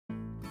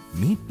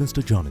Meet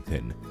Mr.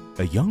 Jonathan,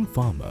 a young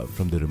farmer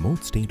from the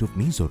remote state of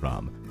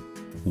Mizoram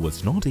who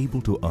was not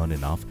able to earn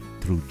enough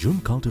through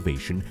June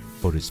cultivation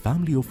for his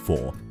family of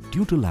 4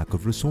 due to lack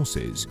of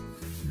resources.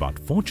 But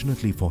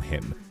fortunately for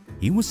him,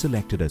 he was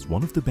selected as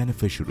one of the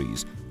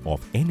beneficiaries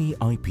of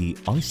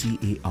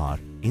NAIP-ICAR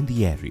in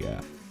the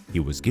area. He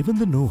was given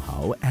the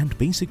know-how and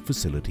basic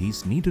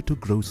facilities needed to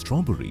grow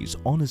strawberries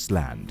on his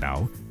land.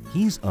 Now,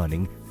 he is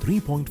earning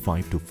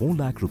 3.5 to 4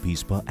 lakh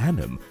rupees per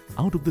annum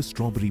out of the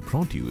strawberry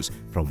produce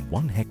from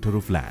 1 hectare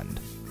of land.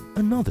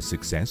 Another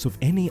success of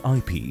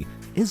NAIP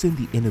is in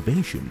the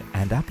innovation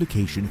and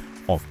application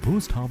of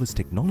post-harvest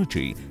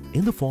technology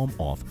in the form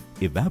of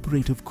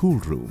evaporative cool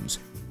rooms.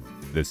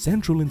 The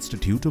Central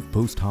Institute of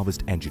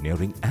Post-Harvest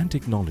Engineering and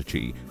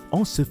Technology,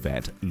 or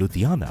CIFET,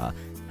 Ludhiana,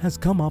 has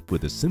come up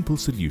with a simple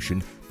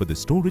solution for the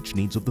storage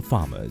needs of the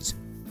farmers.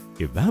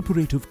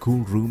 Evaporative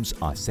cool rooms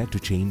are set to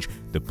change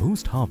the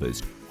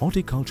post-harvest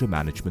horticulture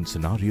management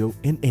scenario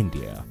in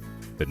India.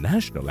 The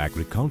National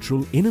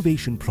Agricultural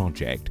Innovation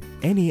Project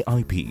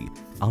 (NAIP),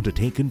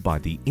 undertaken by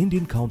the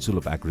Indian Council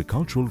of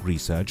Agricultural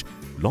Research,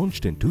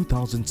 launched in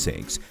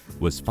 2006,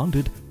 was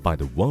funded by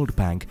the World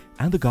Bank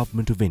and the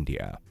Government of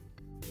India.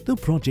 The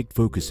project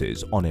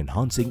focuses on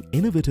enhancing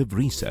innovative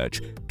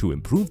research to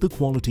improve the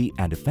quality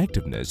and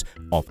effectiveness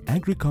of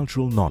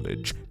agricultural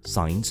knowledge,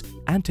 science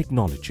and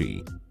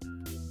technology.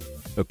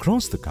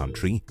 Across the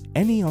country,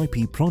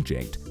 NAIP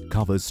project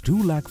covers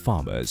 2 lakh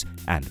farmers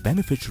and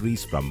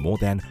beneficiaries from more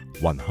than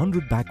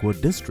 100 backward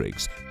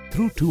districts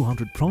through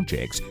 200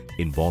 projects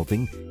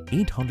involving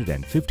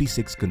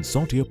 856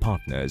 consortia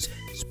partners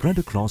spread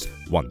across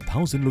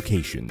 1,000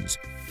 locations.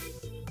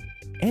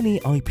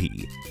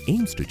 NAIP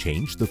aims to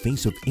change the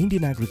face of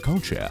Indian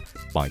agriculture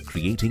by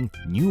creating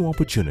new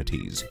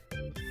opportunities.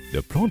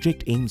 The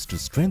project aims to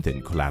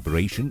strengthen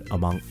collaboration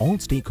among all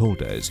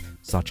stakeholders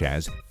such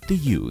as the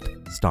youth,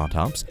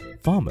 startups,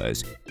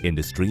 farmers,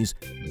 industries,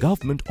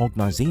 government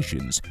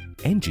organizations,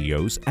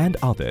 NGOs and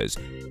others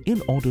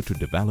in order to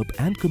develop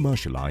and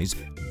commercialize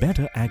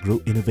better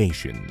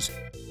agro-innovations.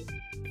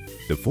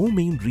 The 4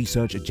 main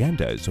research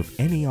agendas of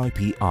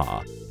NAIP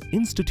are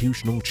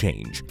institutional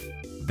change,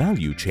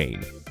 value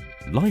chain,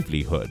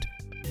 livelihood,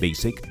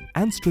 basic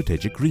and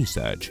strategic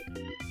research.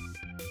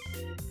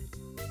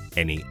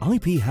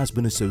 NAIP has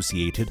been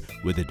associated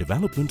with the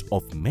development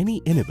of many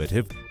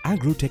innovative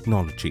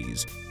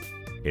agro-technologies.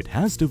 It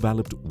has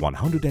developed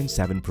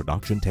 107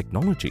 production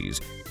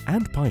technologies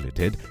and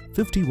piloted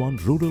 51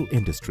 rural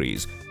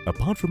industries,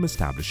 apart from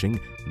establishing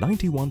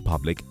 91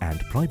 public and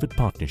private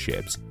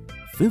partnerships.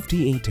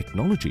 58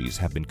 technologies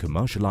have been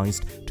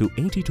commercialized to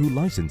 82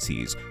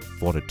 licensees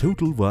for a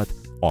total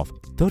worth of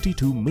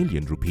 32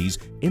 million rupees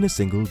in a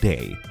single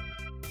day.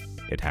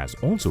 It has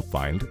also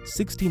filed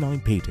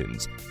 69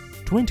 patents.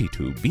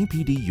 22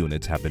 BPD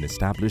units have been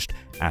established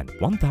and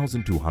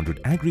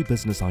 1,200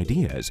 agribusiness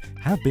ideas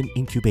have been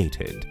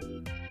incubated.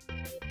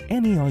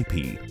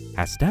 NAIP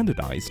has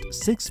standardized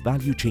 6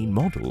 value chain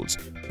models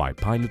by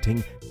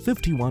piloting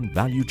 51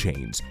 value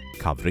chains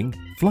covering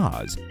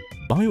flowers,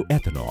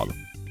 bioethanol,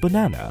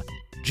 banana,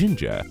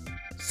 ginger,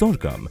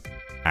 sorghum,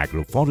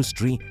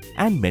 agroforestry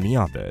and many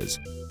others.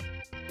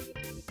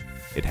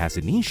 It has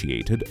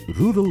initiated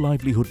rural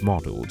livelihood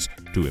models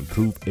to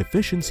improve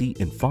efficiency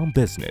in farm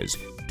business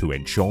to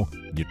ensure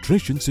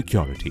nutrition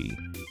security.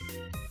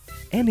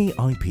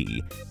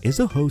 NAIP is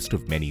a host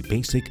of many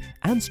basic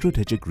and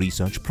strategic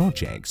research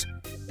projects.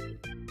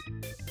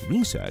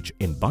 Research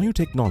in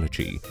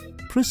biotechnology,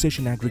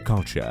 precision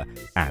agriculture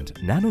and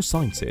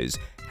nanosciences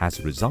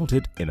has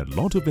resulted in a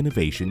lot of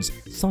innovations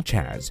such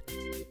as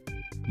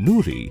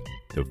Nuri,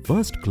 the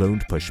first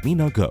cloned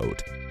Pashmina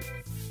goat;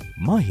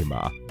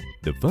 Mahima,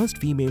 the first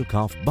female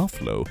calf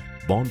buffalo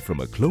born from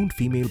a cloned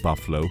female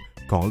buffalo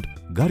called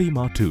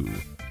Garima 2.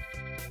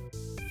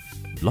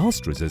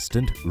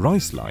 Blast-resistant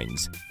rice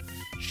lines,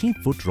 sheep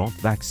foot rot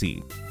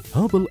vaccine,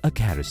 herbal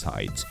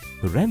acaricides,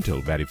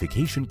 parental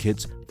verification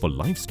kits for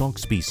livestock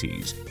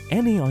species.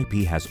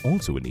 NAIP has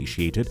also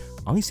initiated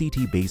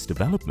ICT-based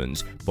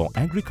developments for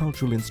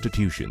agricultural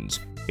institutions,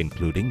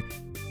 including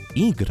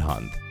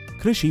e-Granth,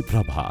 Krishi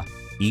Prabha,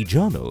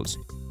 e-journals,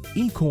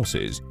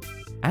 e-courses,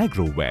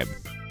 AgroWeb,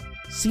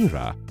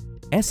 SIRA,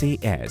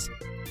 SAS,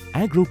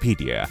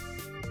 Agropedia,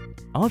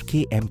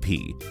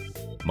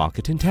 RKMP,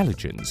 Market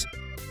Intelligence.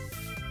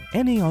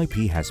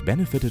 NAIP has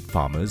benefited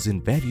farmers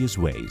in various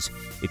ways.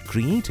 It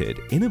created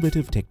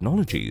innovative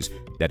technologies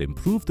that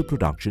improve the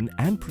production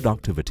and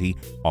productivity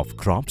of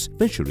crops,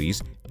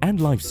 fisheries and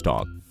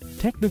livestock.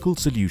 Technical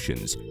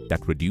solutions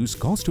that reduce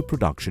cost of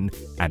production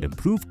and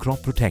improve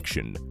crop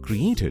protection.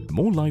 Created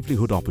more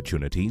livelihood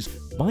opportunities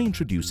by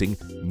introducing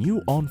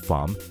new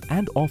on-farm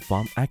and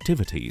off-farm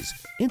activities.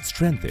 It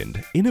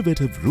strengthened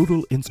innovative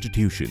rural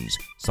institutions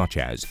such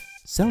as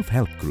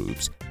self-help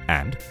groups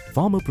and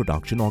farmer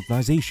production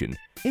organization.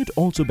 It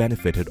also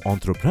benefited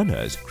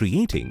entrepreneurs,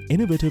 creating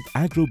innovative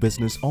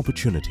agro-business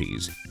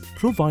opportunities,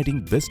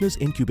 providing business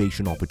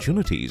incubation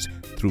opportunities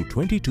through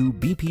 22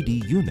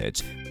 BPD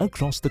units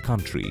across the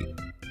country.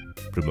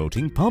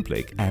 promoting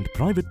public and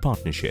private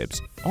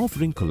partnerships,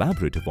 offering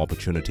collaborative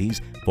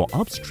opportunities for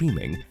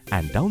upstreaming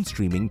and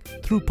downstreaming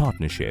through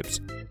partnerships,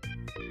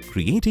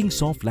 creating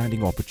soft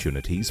landing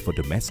opportunities for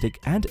domestic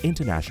and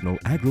international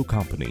agro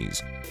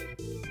companies.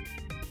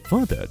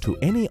 Further to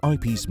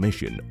NAIP's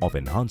mission of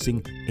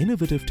enhancing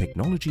innovative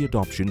technology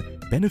adoption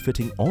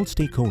benefiting all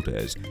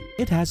stakeholders,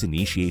 it has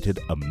initiated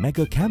a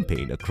mega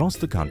campaign across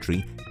the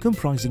country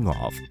comprising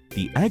of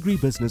the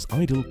Agribusiness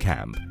Idol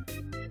Camp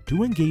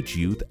to engage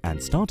youth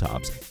and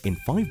startups in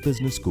 5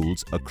 business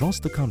schools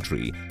across the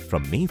country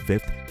from May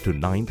 5th to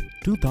 9th,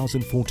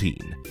 2014.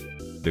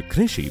 The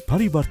Krishi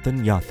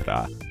Parivartan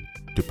Yatra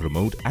to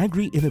promote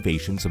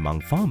agri-innovations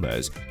among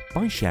farmers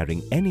by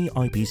sharing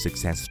NAIP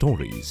success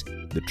stories.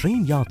 The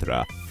train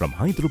Yatra from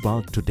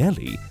Hyderabad to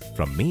Delhi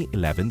from May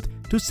 11th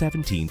to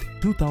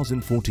 17th,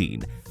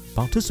 2014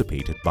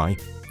 participated by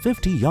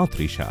 50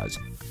 Yatrishas,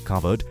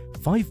 covered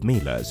 5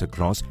 melas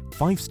across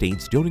 5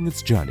 states during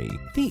its journey.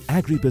 The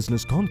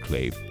Agribusiness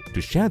Conclave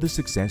to share the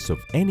success of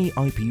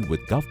NAIP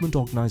with government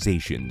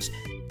organizations,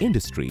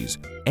 industries,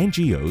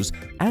 NGOs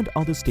and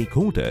other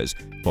stakeholders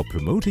for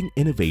promoting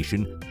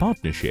innovation,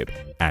 partnership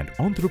and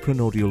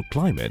entrepreneurial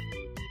climate.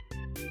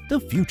 The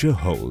future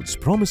holds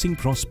promising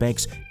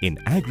prospects in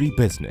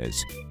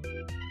agri-business.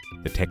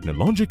 The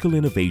technological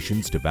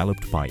innovations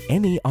developed by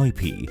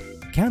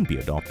NAIP can be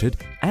adopted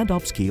and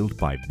upscaled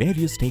by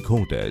various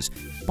stakeholders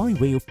by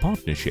way of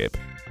partnership,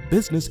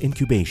 business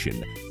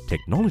incubation,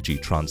 technology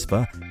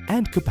transfer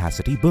and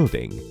capacity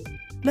building.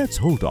 Let's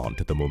hold on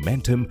to the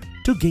momentum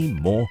to gain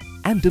more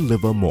and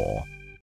deliver more.